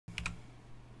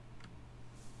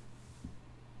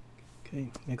Okay,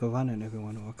 Megovanen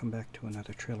everyone, welcome back to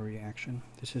another trailer reaction.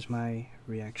 This is my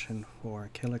reaction for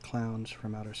Killer Klowns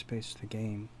from Outer Space, the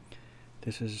game.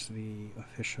 This is the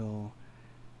official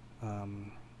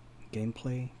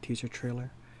gameplay teaser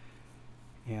trailer.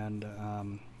 And,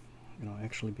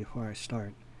 actually before I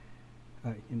start,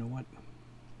 you know what?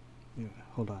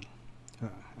 Hold on.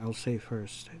 I'll say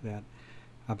first that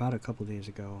about a couple days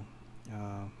ago,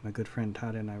 my good friend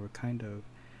Todd and I were kind of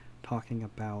talking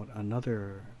about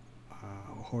another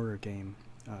horror game,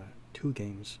 two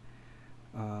games,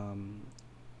 and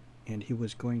he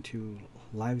was going to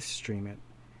live stream it,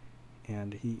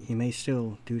 and he may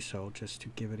still do so just to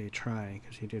give it a try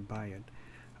because he did buy it.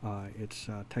 It's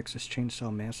Texas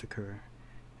Chainsaw Massacre,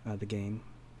 the game,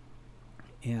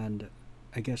 and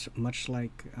I guess much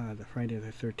like the Friday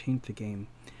the 13th the game,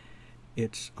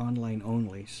 it's online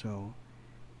only. So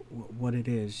what it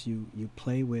is, you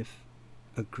play with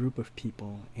a group of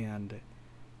people, and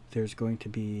there's going to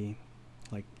be,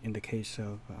 like in the case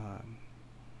of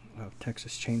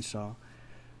Texas Chainsaw,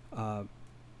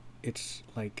 it's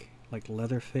like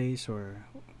Leatherface, or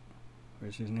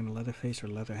is his name Leatherface or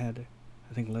Leatherhead?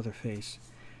 I think Leatherface.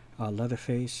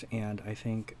 Leatherface and I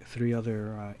think three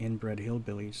other inbred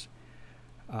hillbillies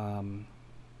are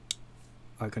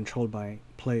controlled by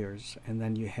players, and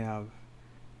then you have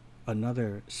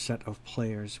another set of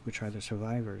players which are the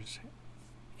survivors,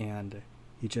 and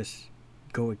you just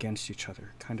go against each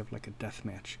other, kind of like a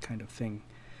deathmatch kind of thing,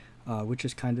 which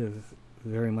is kind of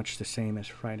very much the same as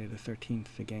Friday the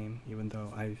 13th the game, even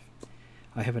though I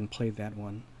haven't played that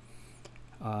one,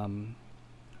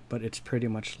 but it's pretty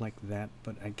much like that.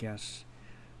 But I guess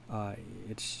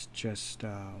it's just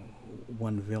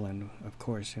one villain, of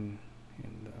course. In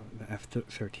the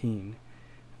F-13,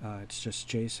 it's just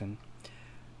Jason.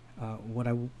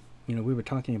 We were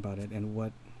talking about it, and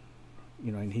what,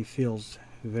 and he feels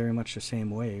very much the same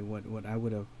way. What I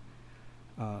would have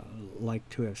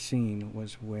liked to have seen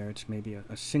was where it's maybe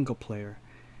a single player,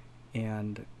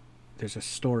 and there's a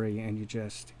story, and you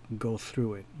just go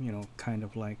through it. Kind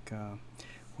of like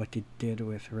what you did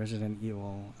with Resident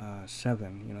Evil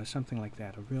 7. Something like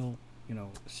that. A real,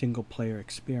 single player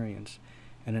experience,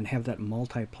 and then have that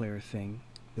multiplayer thing,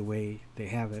 the way they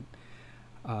have it,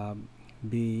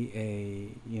 be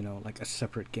a like a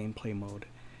separate gameplay mode,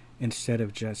 instead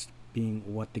of just being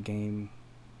what the game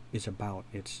is about.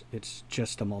 It's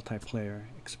just a multiplayer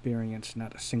experience,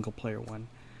 not a single player one.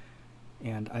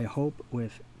 And I hope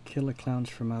with Killer Klowns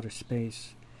from Outer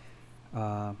Space,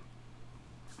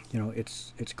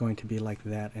 it's going to be like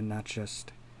that, and not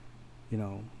just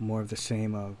more of the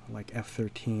same of like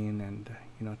F-13 and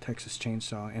Texas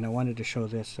Chainsaw. And I wanted to show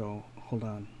this, so hold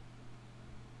on.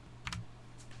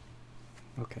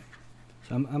 Okay,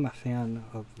 so I'm a fan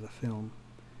of the film.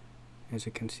 As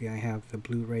you can see, I have the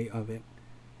Blu-ray of it.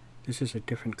 This is a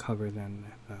different cover than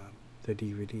the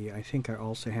DVD. I think I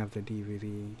also have the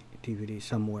DVD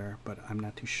somewhere, but I'm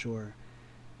not too sure.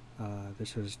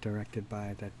 This was directed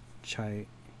by the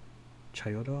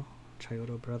Chiodo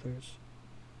brothers.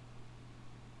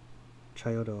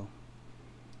 Chiodo,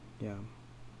 yeah.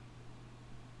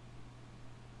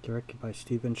 Directed by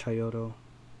Stephen Chiodo,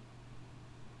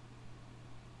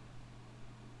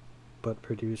 but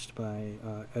produced by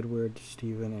Edward,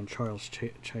 Stephen, and Charles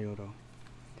Chiodo.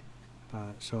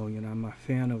 So, I'm a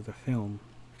fan of the film.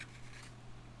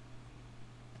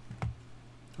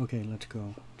 Okay, let's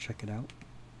go check it out.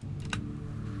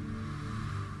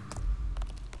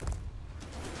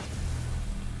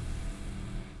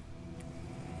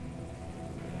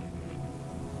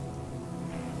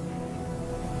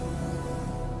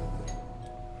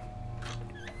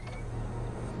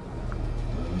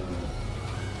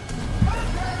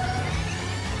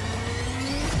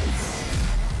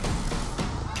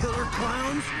 Killer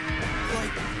clowns?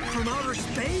 Like, from outer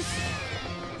space?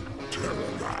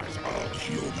 Terrorize all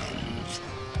humans.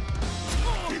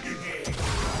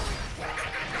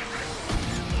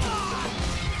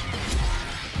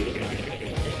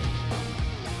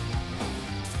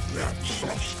 Wrapped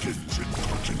soft skins in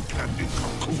cotton candy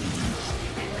cocoons.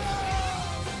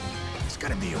 There's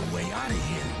gotta be a way out of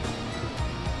here.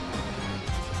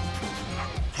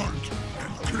 Hunt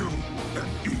and kill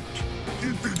and eat.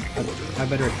 In any order. I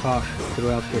better talk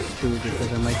throughout this too,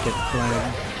 because I might get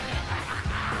flagged.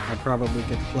 I'll probably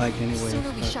get flagged anyway. The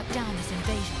sooner we shut down this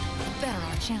invasion, the better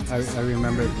our chances. I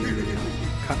remember the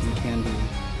cotton candy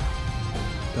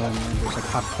gun, and there's a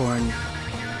popcorn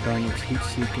gun, it's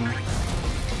heat-seeking.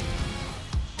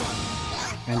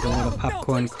 And the little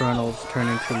popcorn kernels turn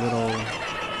into little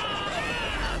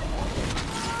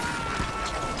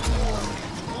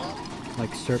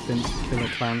like serpent killer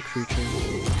clown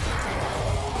creatures.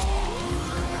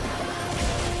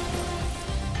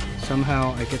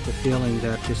 somehow I get the feeling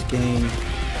that this game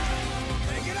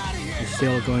is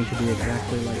still going to be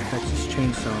exactly like Texas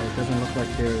Chainsaw. It doesn't look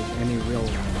like there's any real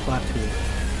plot to it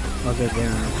other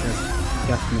than just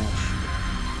deathmatch,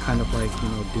 kind of like, you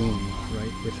know, Doom,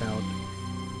 right? Without,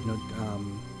 you know,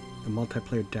 the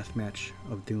multiplayer deathmatch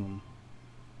of Doom.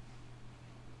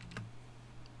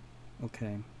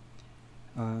 Okay.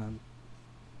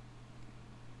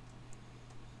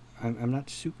 I'm not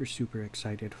super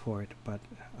excited for it, but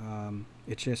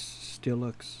it just still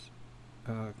looks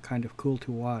kind of cool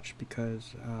to watch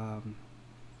because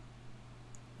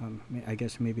I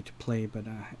guess maybe to play, but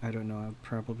I don't know. I'd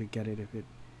probably get it if it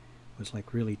was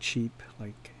like really cheap,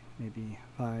 like maybe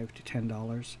 $5 to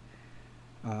 $10.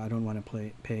 I don't want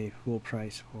to pay full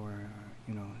price for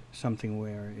you know, something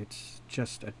where it's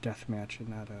just a deathmatch and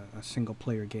not a single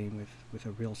player game with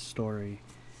a real story.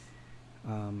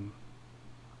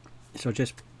 So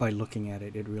just by looking at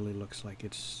it, it really looks like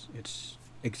it's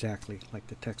exactly like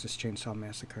the Texas Chainsaw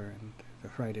Massacre and the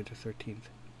Friday the 13th.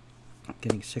 I'm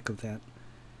getting sick of that.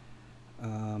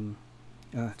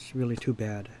 It's really too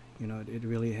bad. You know, it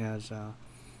really has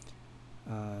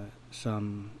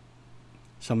some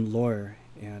lore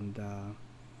and you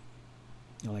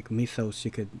know, like mythos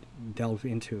you could delve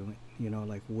into. You know,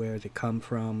 like where they come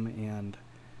from and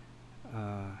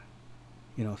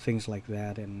you know, things like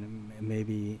that, and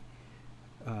maybe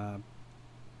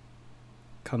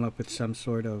come up with some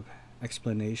sort of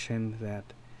explanation that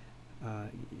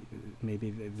maybe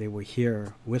they were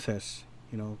here with us,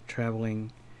 you know,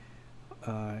 traveling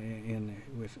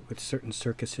with certain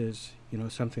circuses, you know,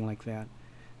 something like that,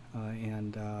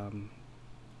 and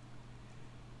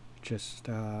just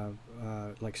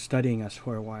like studying us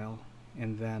for a while,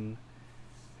 and then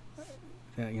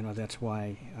you know, that's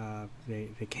why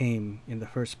they came in the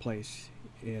first place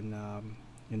in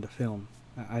the film.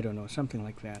 I don't know, something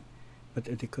like that. But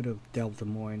they could have delved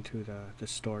more into the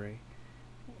story.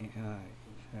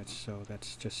 That's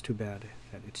just too bad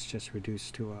that it's just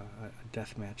reduced to a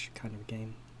deathmatch kind of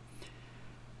game.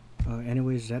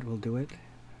 Anyways, that will do it.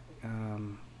 It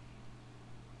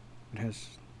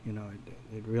has, you know,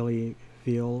 it really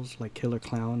feels like Killer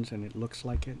Klowns, and it looks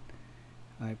like it.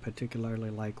 I particularly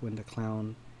like when the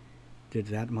clown did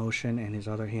that motion and his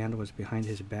other hand was behind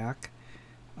his back.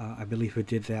 I believe he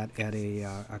did that at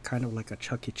a kind of like a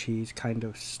Chuck E. Cheese kind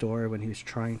of store when he was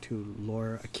trying to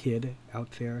lure a kid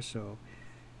out there so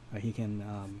he can,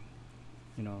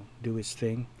 you know, do his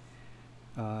thing.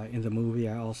 In the movie,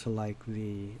 I also like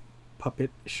the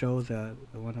puppet show that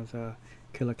one of the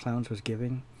Killer Klowns was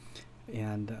giving,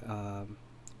 and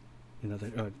you know,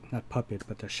 not puppet,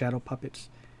 but the shadow puppets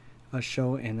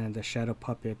show, and then the shadow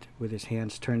puppet with his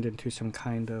hands turned into some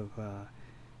kind of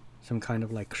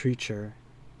like creature.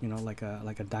 You know, like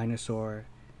a dinosaur,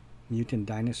 mutant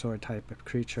dinosaur type of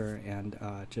creature, and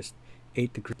just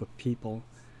ate the group of people.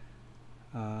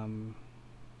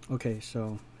 Okay,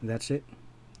 so that's it.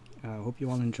 I hope you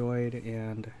all enjoyed,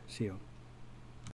 and see you.